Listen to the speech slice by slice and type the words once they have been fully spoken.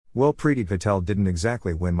Well, Priti Patel didn't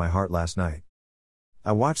exactly win my heart last night.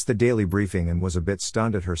 I watched the daily briefing and was a bit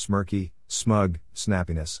stunned at her smirky, smug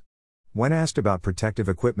snappiness. When asked about protective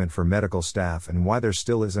equipment for medical staff and why there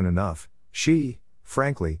still isn't enough, she,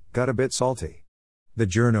 frankly, got a bit salty. The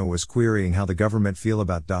journo was querying how the government feel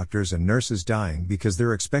about doctors and nurses dying because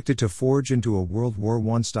they're expected to forge into a World War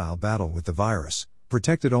I-style battle with the virus,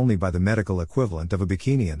 protected only by the medical equivalent of a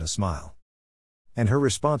bikini and a smile. And her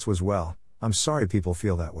response was, well, I'm sorry people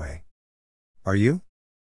feel that way. Are you?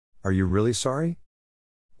 Are you really sorry?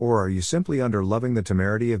 Or are you simply loving the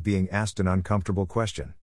temerity of being asked an uncomfortable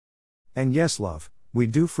question? And yes, love, we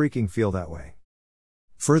do freaking feel that way.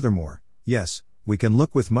 Furthermore, yes, we can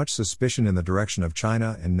look with much suspicion in the direction of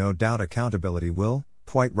China, and no doubt accountability will,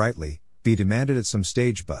 quite rightly, be demanded at some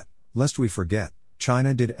stage, but, lest we forget,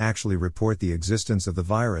 China did actually report the existence of the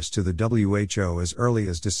virus to the WHO as early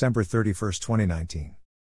as December 31, 2019.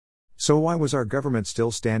 So why was our government still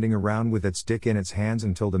standing around with its dick in its hands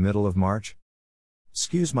until the middle of March?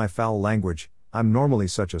 Excuse my foul language, I'm normally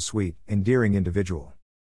such a sweet, endearing individual.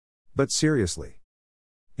 But seriously.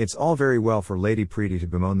 It's all very well for Lady Priti to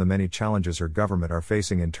bemoan the many challenges her government are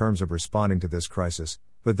facing in terms of responding to this crisis,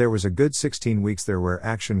 but there was a good 16 weeks there where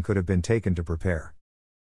action could have been taken to prepare.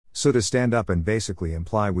 So to stand up and basically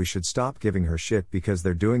imply we should stop giving her shit because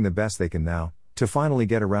they're doing the best they can now, to finally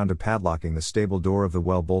get around to padlocking the stable door of the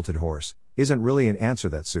well-bolted horse, isn't really an answer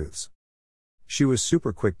that soothes. She was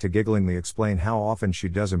super quick to gigglingly explain how often she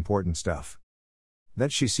does important stuff.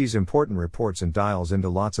 That she sees important reports and dials into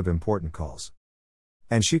lots of important calls.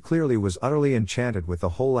 And she clearly was utterly enchanted with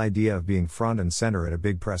the whole idea of being front and center at a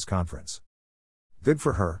big press conference. Good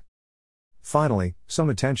for her. Finally, some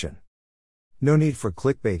attention. No need for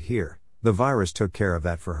clickbait here, the virus took care of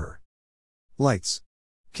that for her. Lights.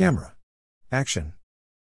 Camera. Action.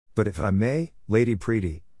 But if I may, Lady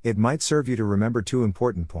Priti, it might serve you to remember two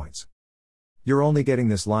important points. You're only getting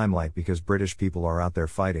this limelight because British people are out there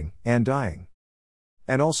fighting, and dying.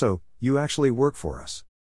 And also, you actually work for us.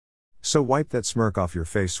 So wipe that smirk off your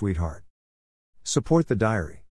face, sweetheart. Support the diary.